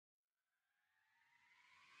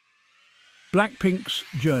Blackpink's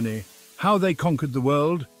journey, how they conquered the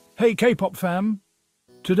world. Hey K-pop fam!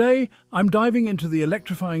 Today, I'm diving into the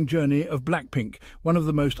electrifying journey of Blackpink, one of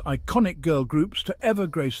the most iconic girl groups to ever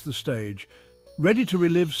grace the stage. Ready to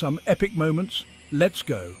relive some epic moments? Let's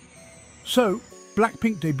go! So,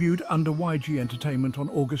 Blackpink debuted under YG Entertainment on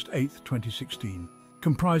August 8, 2016,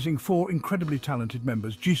 comprising four incredibly talented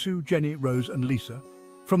members, Jisoo, Jennie, Rose and Lisa.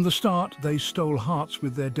 From the start, they stole hearts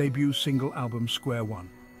with their debut single album, Square One.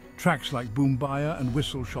 Tracks like Boom Baya and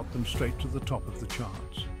Whistle shot them straight to the top of the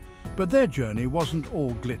charts. But their journey wasn't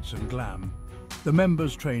all glitz and glam. The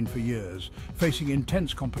members trained for years, facing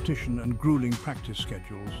intense competition and grueling practice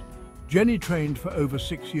schedules. Jennie trained for over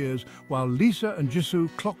 6 years, while Lisa and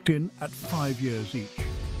Jisoo clocked in at 5 years each.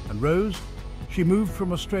 And Rose? She moved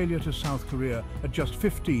from Australia to South Korea at just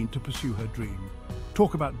 15 to pursue her dream.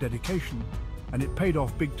 Talk about dedication, and it paid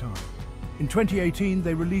off big time. In 2018,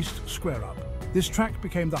 they released Square Up. This track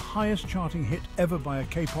became the highest charting hit ever by a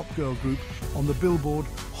K-pop girl group on the Billboard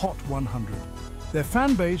Hot 100. Their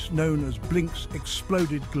fan base, known as Blinks,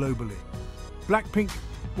 exploded globally. Blackpink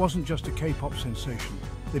wasn't just a K-pop sensation,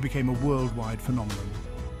 they became a worldwide phenomenon.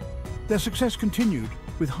 Their success continued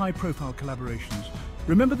with high-profile collaborations.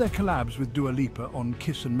 Remember their collabs with Dua Lipa on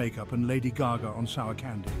Kiss and Makeup and Lady Gaga on Sour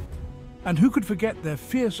Candy? And who could forget their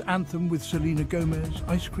fierce anthem with Selena Gomez,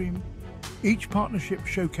 Ice Cream? Each partnership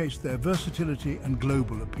showcased their versatility and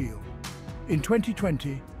global appeal. In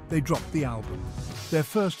 2020, they dropped the album, their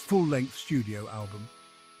first full-length studio album.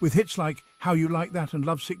 With hits like How You Like That and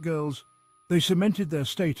Lovesick Girls, they cemented their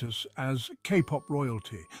status as K-pop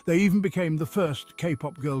royalty. They even became the first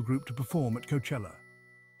K-pop girl group to perform at Coachella.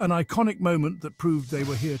 An iconic moment that proved they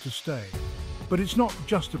were here to stay. But it's not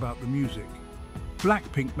just about the music.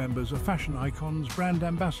 Blackpink members are fashion icons, brand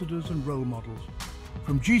ambassadors and role models.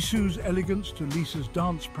 From Jisoo's elegance to Lisa's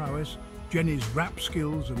dance prowess, Jennie's rap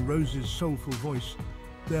skills and Rose's soulful voice,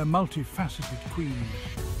 they're multifaceted queens.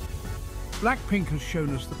 Blackpink has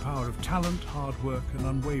shown us the power of talent, hard work and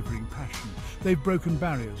unwavering passion. They've broken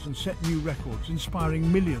barriers and set new records,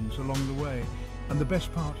 inspiring millions along the way. And the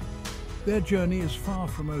best part? Their journey is far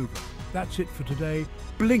from over. That's it for today.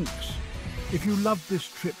 Blinks! If you loved this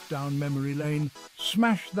trip down memory lane,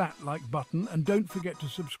 smash that like button and don't forget to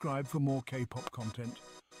subscribe for more K-pop content.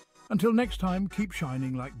 Until next time, keep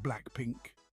shining like Blackpink.